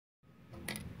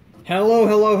Hello,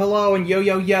 hello, hello, and yo,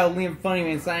 yo, yo, Liam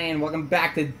Funnyman saying, welcome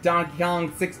back to Donkey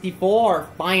Kong 64,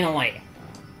 finally!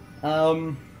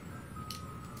 Finally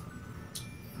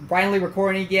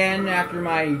recording again after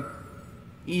my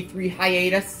E3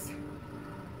 hiatus.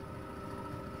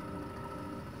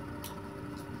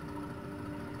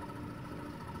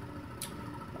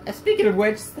 Speaking of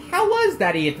which, how was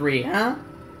that E3, huh?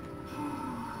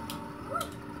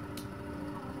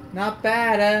 Not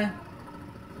bad, huh?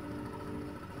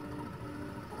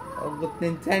 With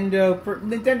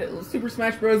Nintendo Super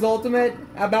Smash Bros. Ultimate?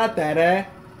 How about that, eh?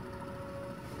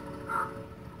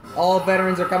 All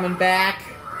veterans are coming back.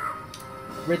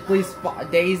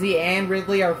 Daisy and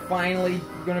Ridley are finally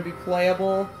going to be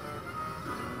playable.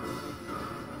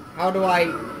 How do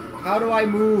I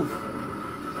move?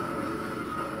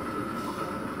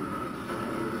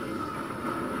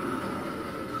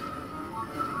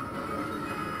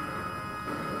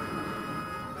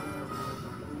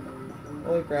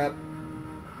 Holy crap.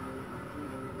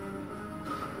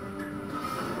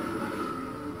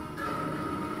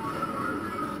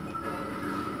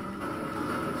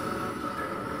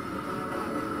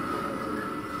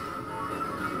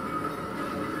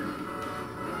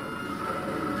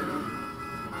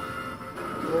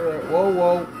 Whoa,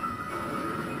 whoa.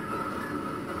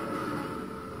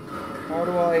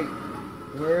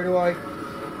 Where do I...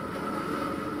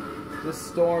 This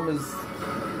storm is...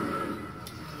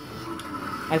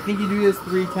 I think you do this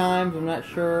 3 times, I'm not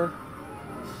sure.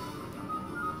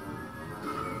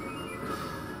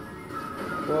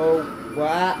 Whoa,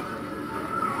 what?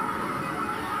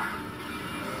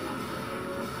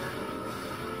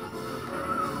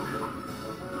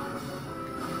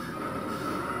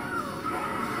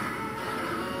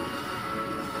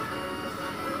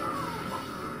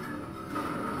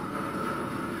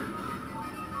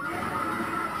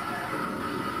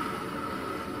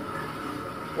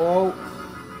 Whoa.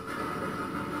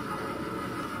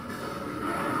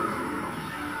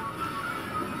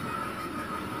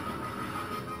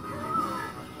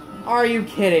 Are you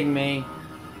kidding me?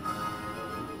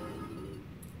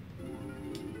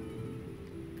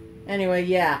 Anyway,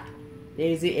 yeah.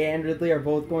 Daisy and Ridley are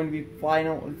both going to be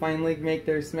finally make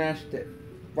their Smash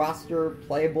roster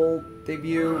playable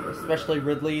debut. Especially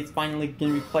Ridley. It's finally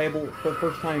going to be playable for the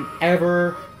first time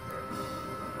ever.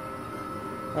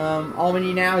 All we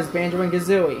need now is Banjo and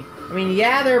Kazooie. I mean,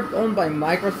 yeah, they're owned by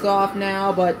Microsoft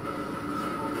now, but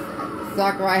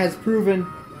Sakurai has proven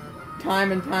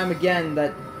time and time again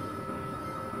that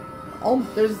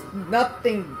there's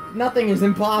nothing is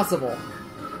impossible.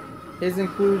 His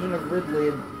inclusion of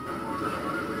Ridley,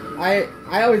 I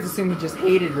always assumed he just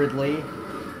hated Ridley,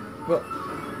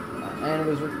 and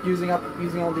was using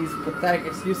all these pathetic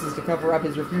excuses to cover up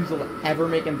his refusal to ever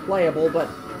make him playable, but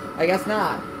I guess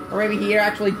not. Or maybe he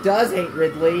actually does hate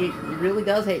Ridley. He really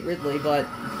does hate Ridley, but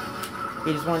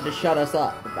he just wanted to shut us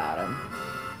up about him.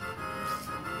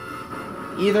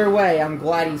 Either way, I'm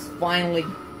glad he's finally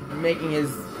making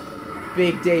his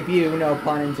big debut, no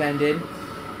pun intended.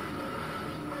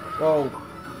 Whoa.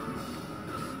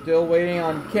 Still waiting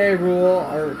on K.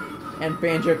 Rool and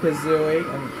Banjo-Kazooie.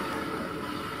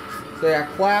 So yeah,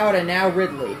 Cloud and now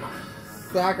Ridley.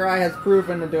 Sakurai has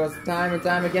proven to us time and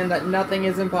time again that nothing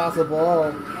is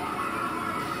impossible.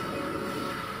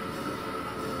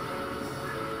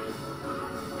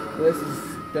 This is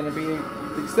gonna be,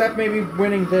 except maybe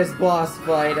winning this boss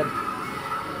fight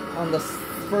on the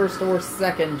first or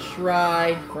second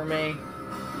try for me.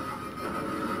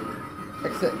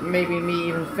 Except maybe me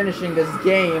even finishing this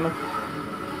game.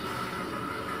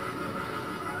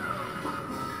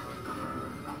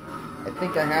 I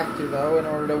think I have to though in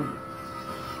order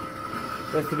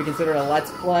for this to be considered a Let's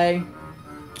Play.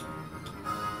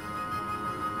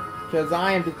 Because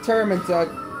I am determined to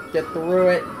get through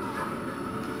it.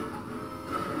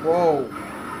 Whoa.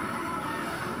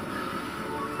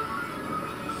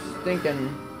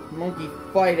 Stinking monkey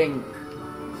fighting.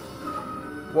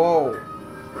 Whoa.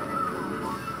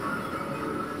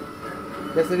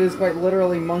 Guess it is quite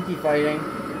literally monkey fighting.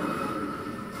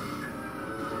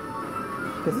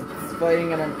 Because it's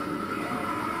fighting in a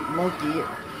monkey.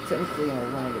 Technically an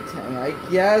orangutan, I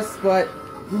guess, but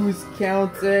who's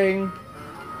counting?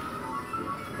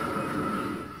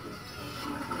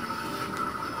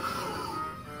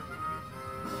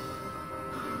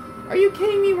 Are you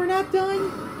kidding me? We're not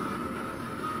done?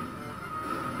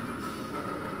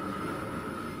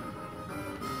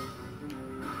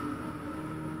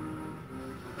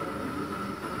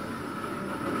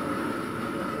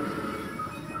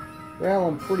 Well,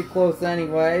 I'm pretty close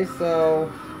anyway,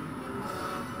 so...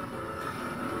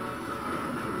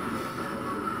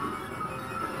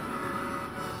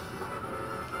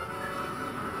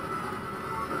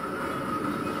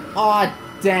 Aw,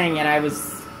 dang it, I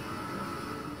was...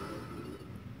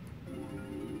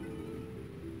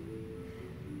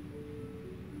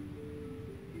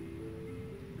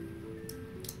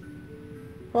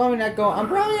 I'm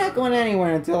probably not going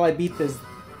anywhere until I beat this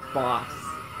boss.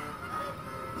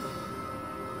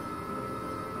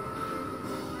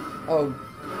 Oh,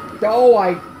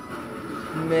 I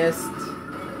missed.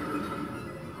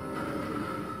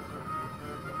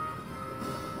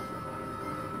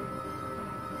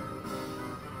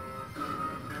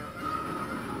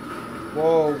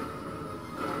 Whoa.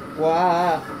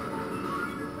 Wow.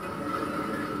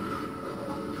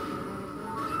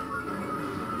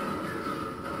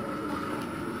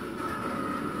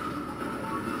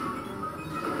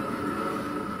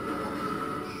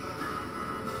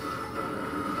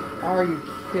 Are you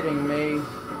kidding me?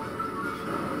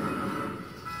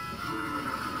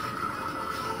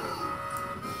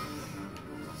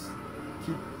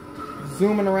 Keep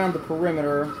zooming around the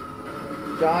perimeter,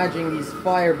 dodging these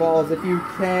fireballs if you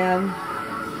can.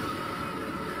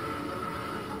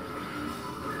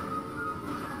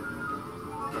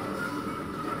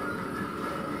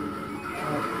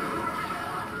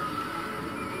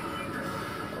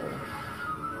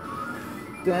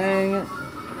 Dang it.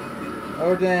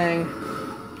 Oh dang.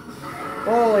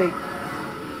 Holy.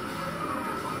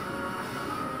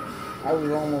 I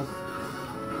was almost...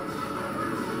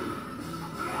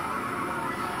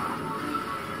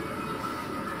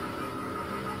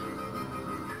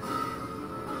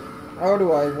 How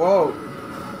do I... Whoa.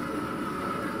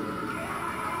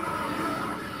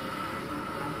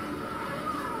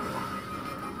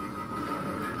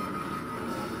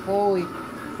 Holy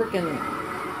frickin'...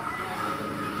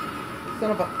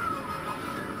 Son of a...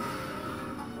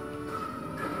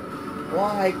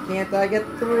 Why can't I get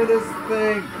through this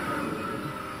thing?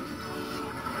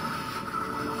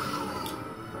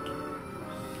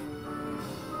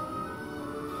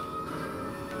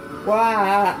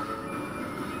 Why?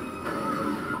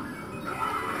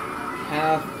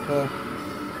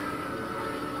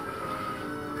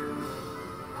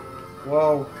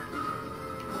 Whoa.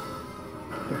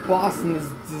 The boss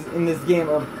in this game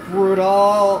are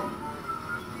brutal.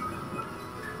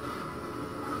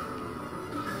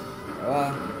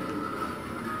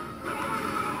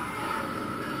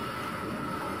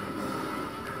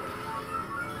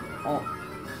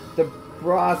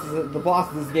 The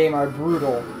bosses of this game are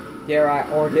brutal. Dare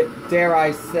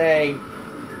I say,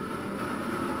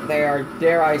 they are,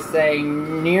 dare I say,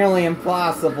 nearly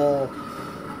impossible.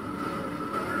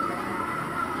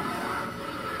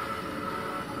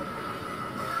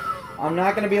 I'm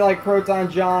not gonna be like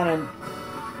Proton John and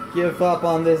give up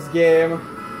on this game.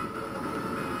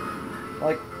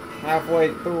 Like,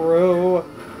 halfway through.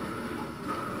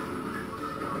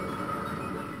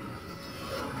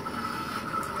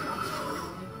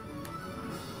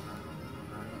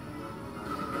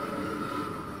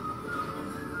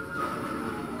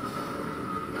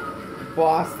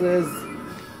 Bosses.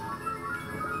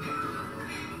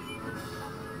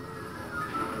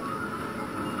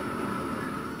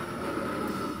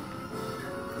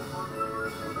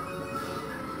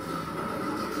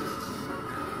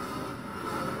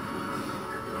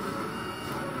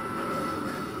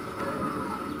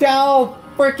 Oh,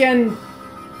 frickin'.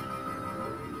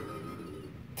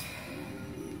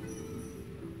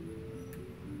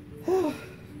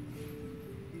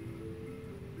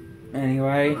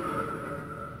 Anyway.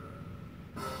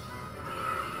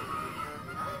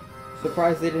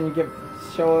 Surprised they didn't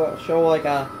show like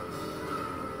a...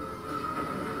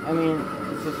 I mean,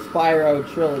 it's a Spyro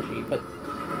trilogy, but...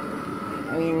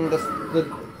 I mean,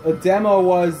 the demo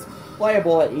was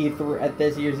playable at E3 at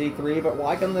this year's E3, but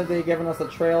why couldn't they given us a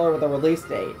trailer with a release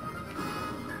date?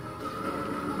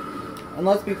 And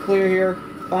let's be clear here,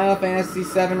 Final Fantasy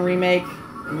VII Remake,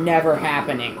 never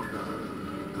happening.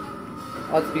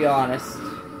 Let's be honest.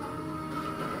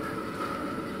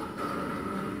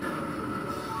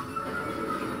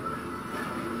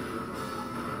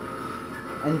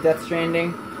 And Death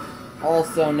Stranding,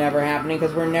 also never happening,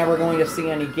 because we're never going to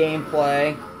see any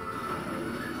gameplay.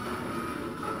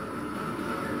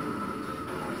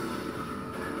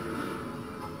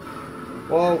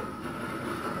 Whoa.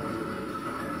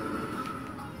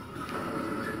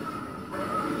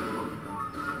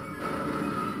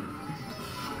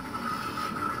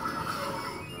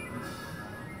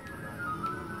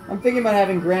 I'm thinking about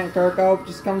having Grant Kirkhope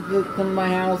just come to my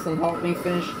house and help me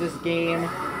finish this game.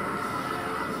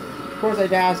 Of course,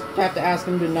 I'd have to ask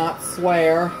him to not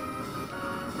swear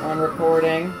on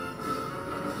recording.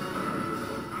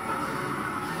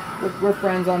 We're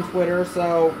friends on Twitter,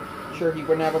 so I'm sure he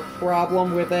wouldn't have a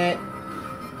problem with it.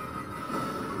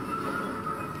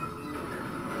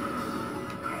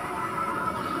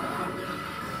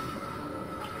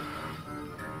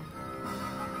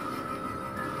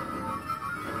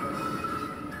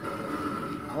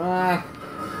 Ah.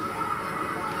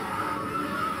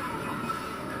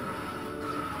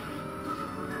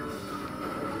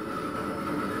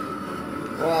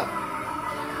 Well.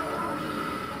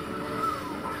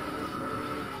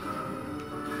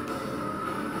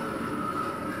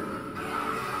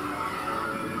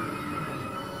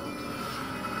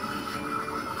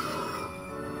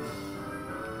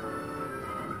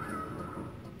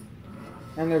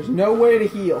 And there's no way to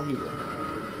heal here.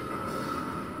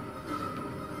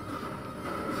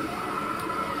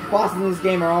 Bosses in this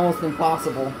game are almost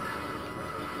impossible.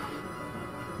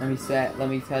 Let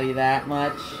me tell you that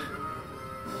much.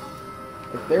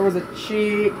 If there was a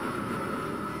cheat,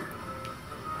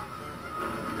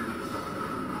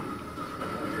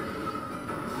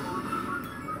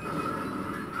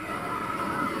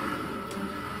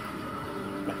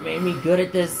 that made me good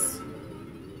at this.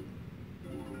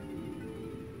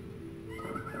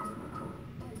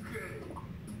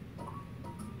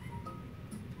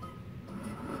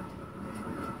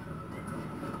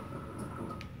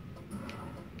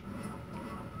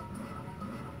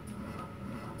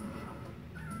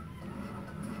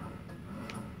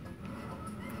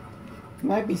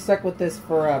 Might be stuck with this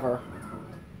forever.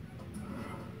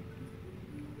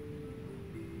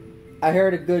 I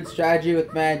heard a good strategy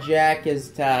with Mad Jack is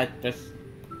to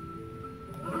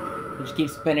just keep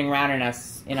spinning around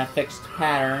in a fixed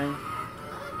pattern,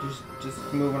 just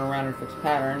moving around in a fixed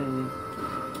pattern.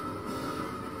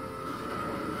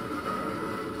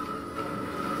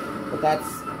 But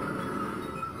that's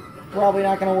probably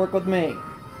not gonna work with me.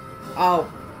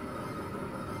 Oh.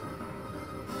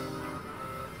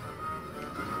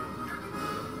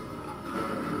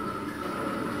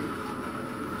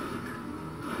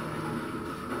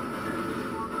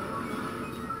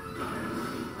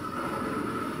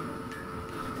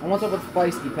 What's up with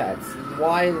feisty pets?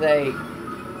 Why they...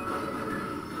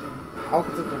 How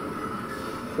could such a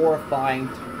horrifying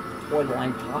toy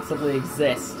line possibly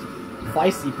exist?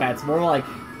 Feisty pets, more like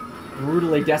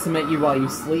brutally decimate you while you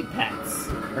sleep pets.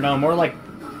 Or no, more like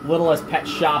Littlest Pet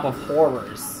Shop of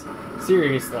horrors.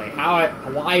 Seriously,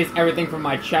 why is everything from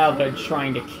my childhood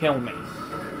trying to kill me?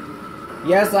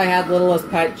 Yes, I had Littlest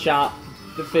Pet Shop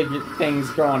things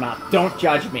growing up. Don't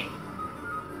judge me.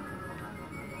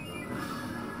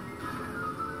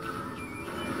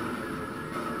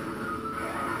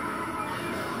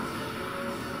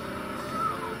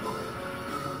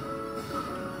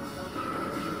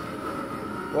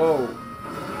 Whoa.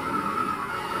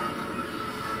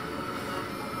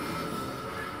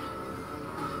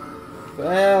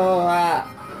 Well,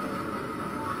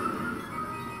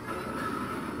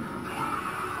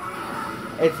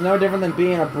 it's no different than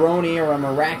being a brony or a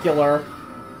miracular.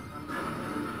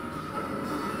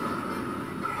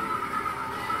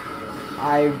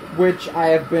 Which I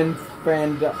have been a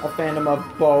fandom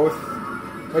of both.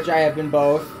 Which I have been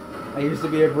both. I used to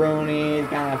be a brony,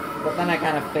 but then I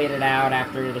kind of faded out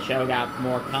after the show got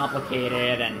more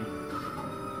complicated and...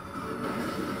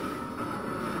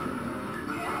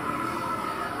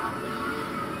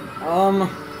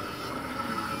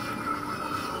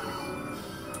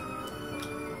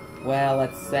 Well,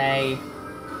 let's say...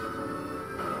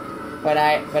 But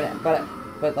I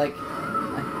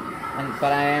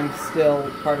am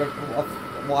still part of...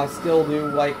 Well, I still do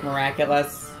like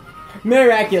Miraculous.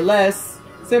 Miraculous!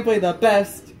 Simply the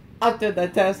best, up to the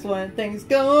test when things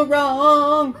go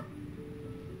wrong.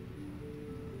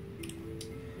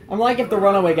 I'm like if the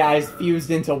Runaway Guys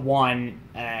fused into one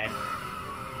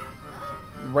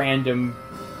random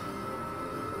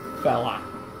fella.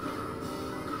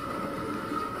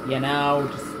 You know,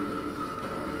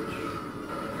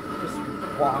 just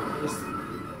walk,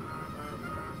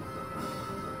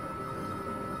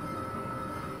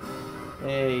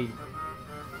 Hey.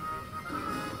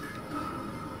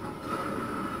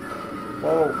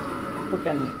 Whoa,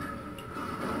 frickin'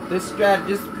 this strat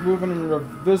just moving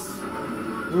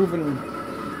moving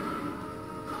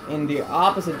in the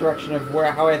opposite direction of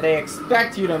how they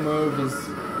expect you to move is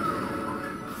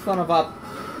son of a.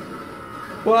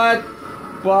 But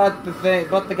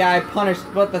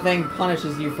the thing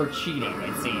punishes you for cheating.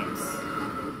 It seems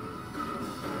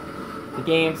the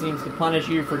game seems to punish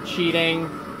you for cheating.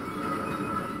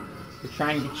 You're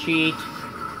trying to cheat.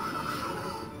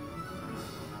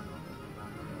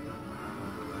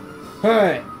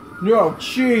 Hey, no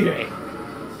cheating!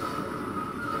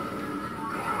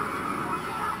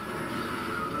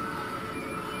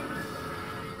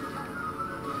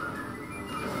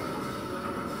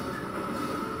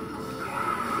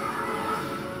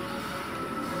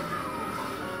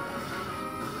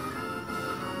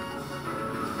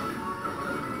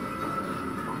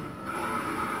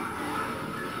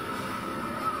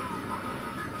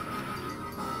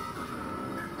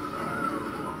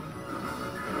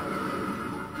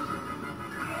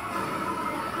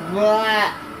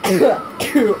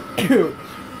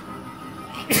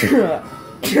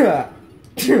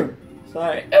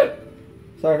 Sorry.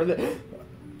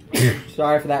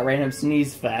 Sorry for that random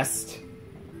sneeze fest.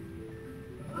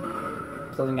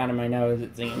 Something got in my nose,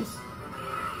 it seems.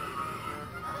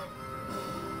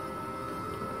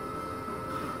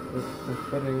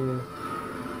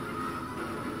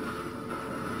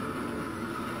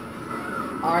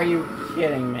 Are you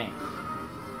kidding me?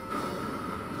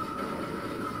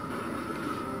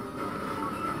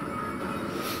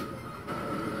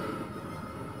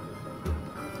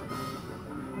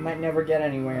 I might never get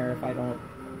anywhere if I don't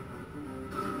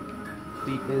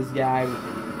beat this guy.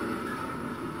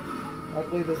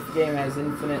 Luckily, this game has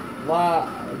infinite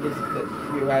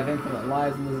you have infinite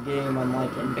lives in this game,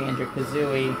 unlike in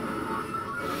Banjo-Kazooie.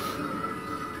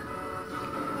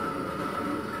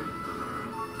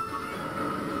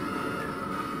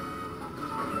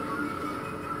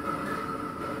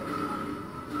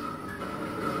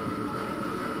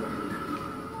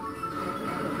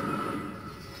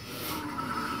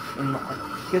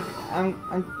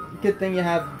 Good thing you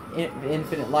have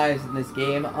infinite lives in this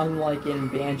game, unlike in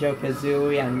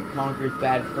Banjo-Kazooie and Conker's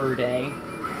Bad Fur Day.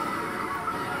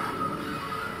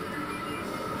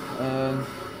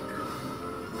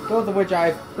 Both of which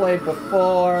I've played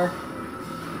before.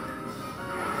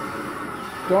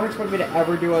 Don't expect me to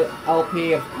ever do an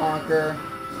LP of Conker.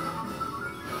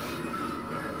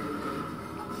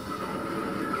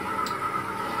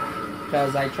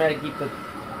 Because I try to keep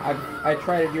I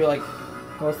try to do like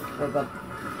most of the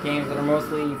games that are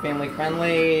mostly family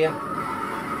friendly. I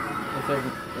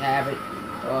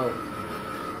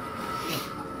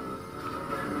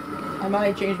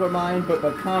might change my mind, but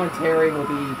my commentary will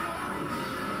be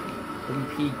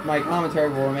my commentary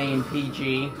will remain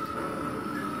PG.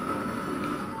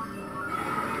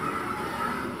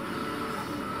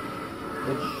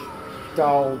 Which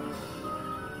don't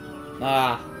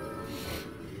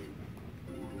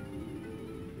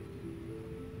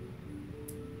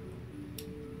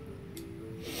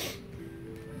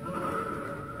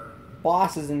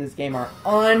bosses in this game are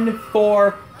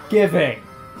unforgiving.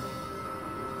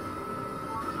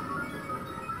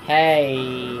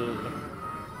 Hey.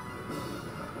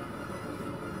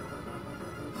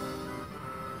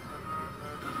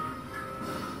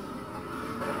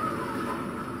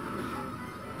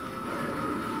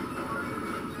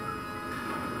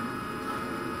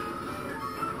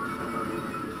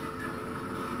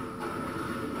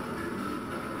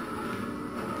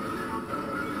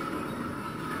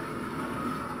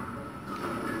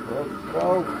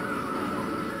 Go.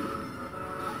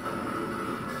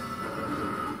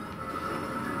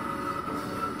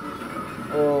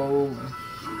 Oh.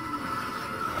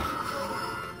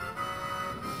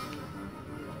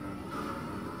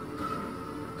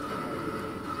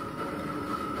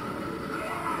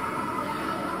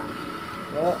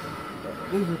 Well,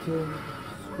 these are two.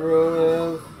 Screw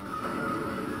this.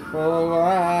 Oh,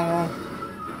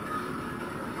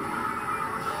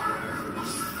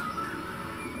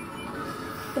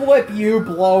 flip you,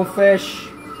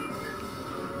 blowfish.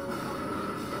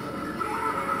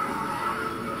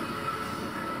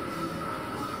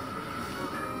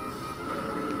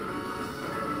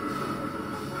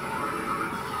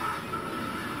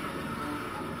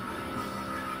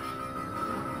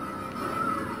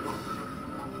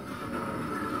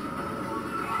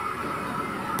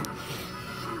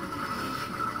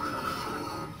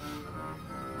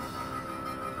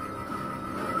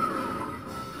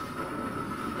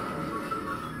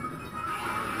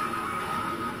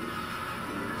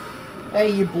 Hey,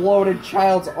 you bloated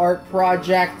child's art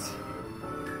project.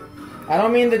 I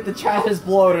don't mean that the child is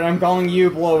bloated, I'm calling you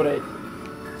bloated.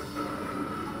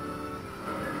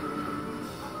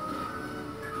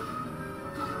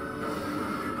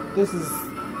 This is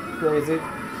crazy.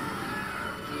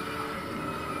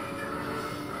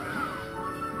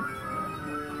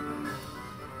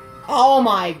 Oh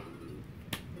my...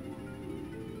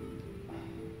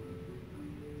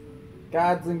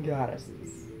 Gods and goddesses.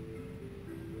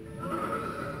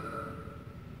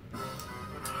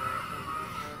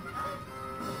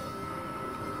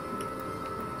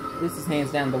 This is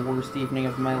hands down the worst evening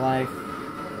of my life.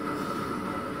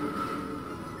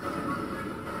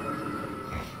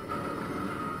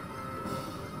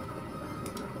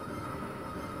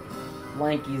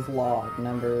 Lanky's log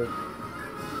number...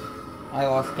 I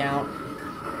lost count.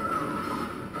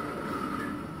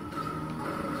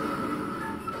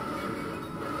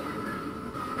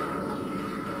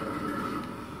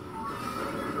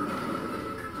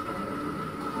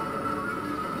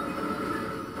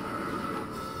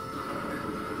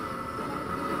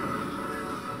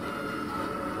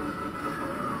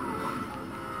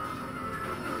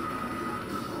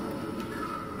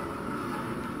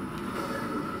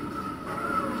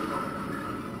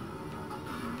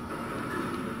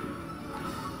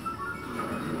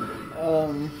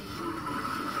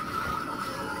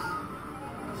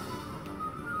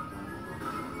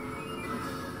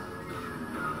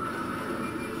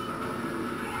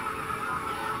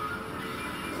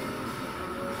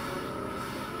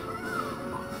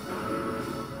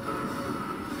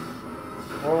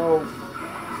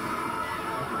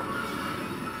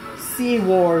 Sea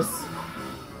Wars.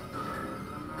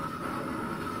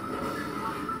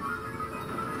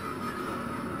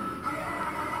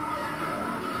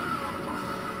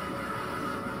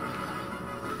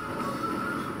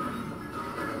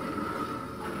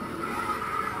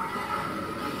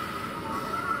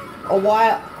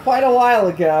 Quite a while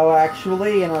ago,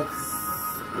 actually, in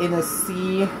a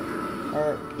sea,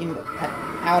 or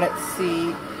out at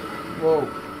sea. Whoa.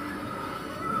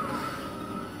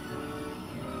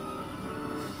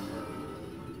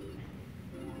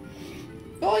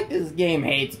 I feel like this game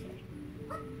hates me.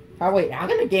 Oh wait, how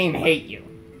can the game hate you?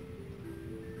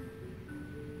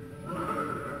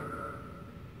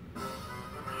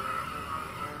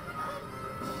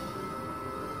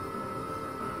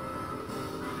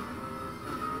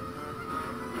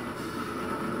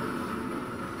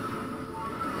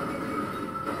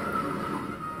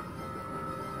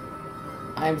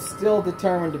 I'm still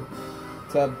determined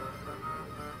to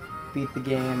beat the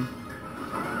game.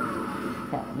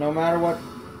 No matter what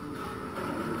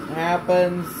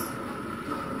happens.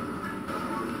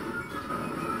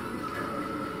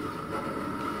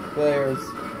 There's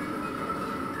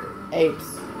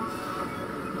apes.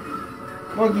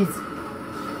 Monkeys.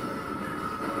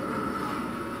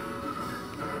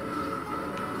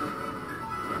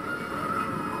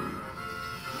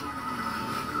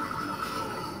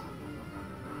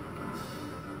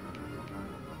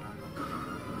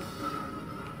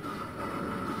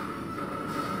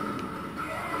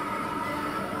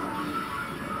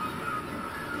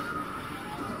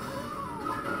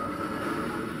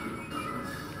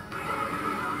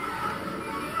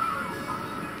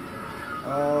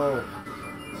 Oh.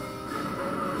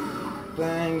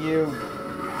 Thank you,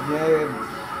 Gabe,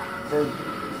 for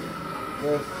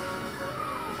this.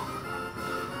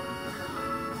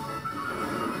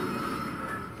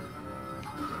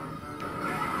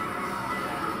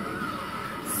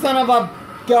 Son of a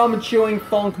gum-chewing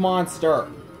funk monster.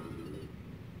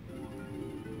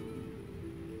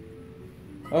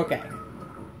 Okay.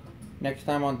 Next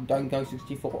time on Donkey Kong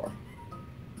 64.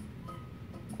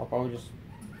 I'll probably just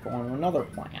go on another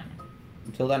plan.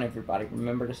 Until then, everybody,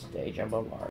 remember to stay jumbo large.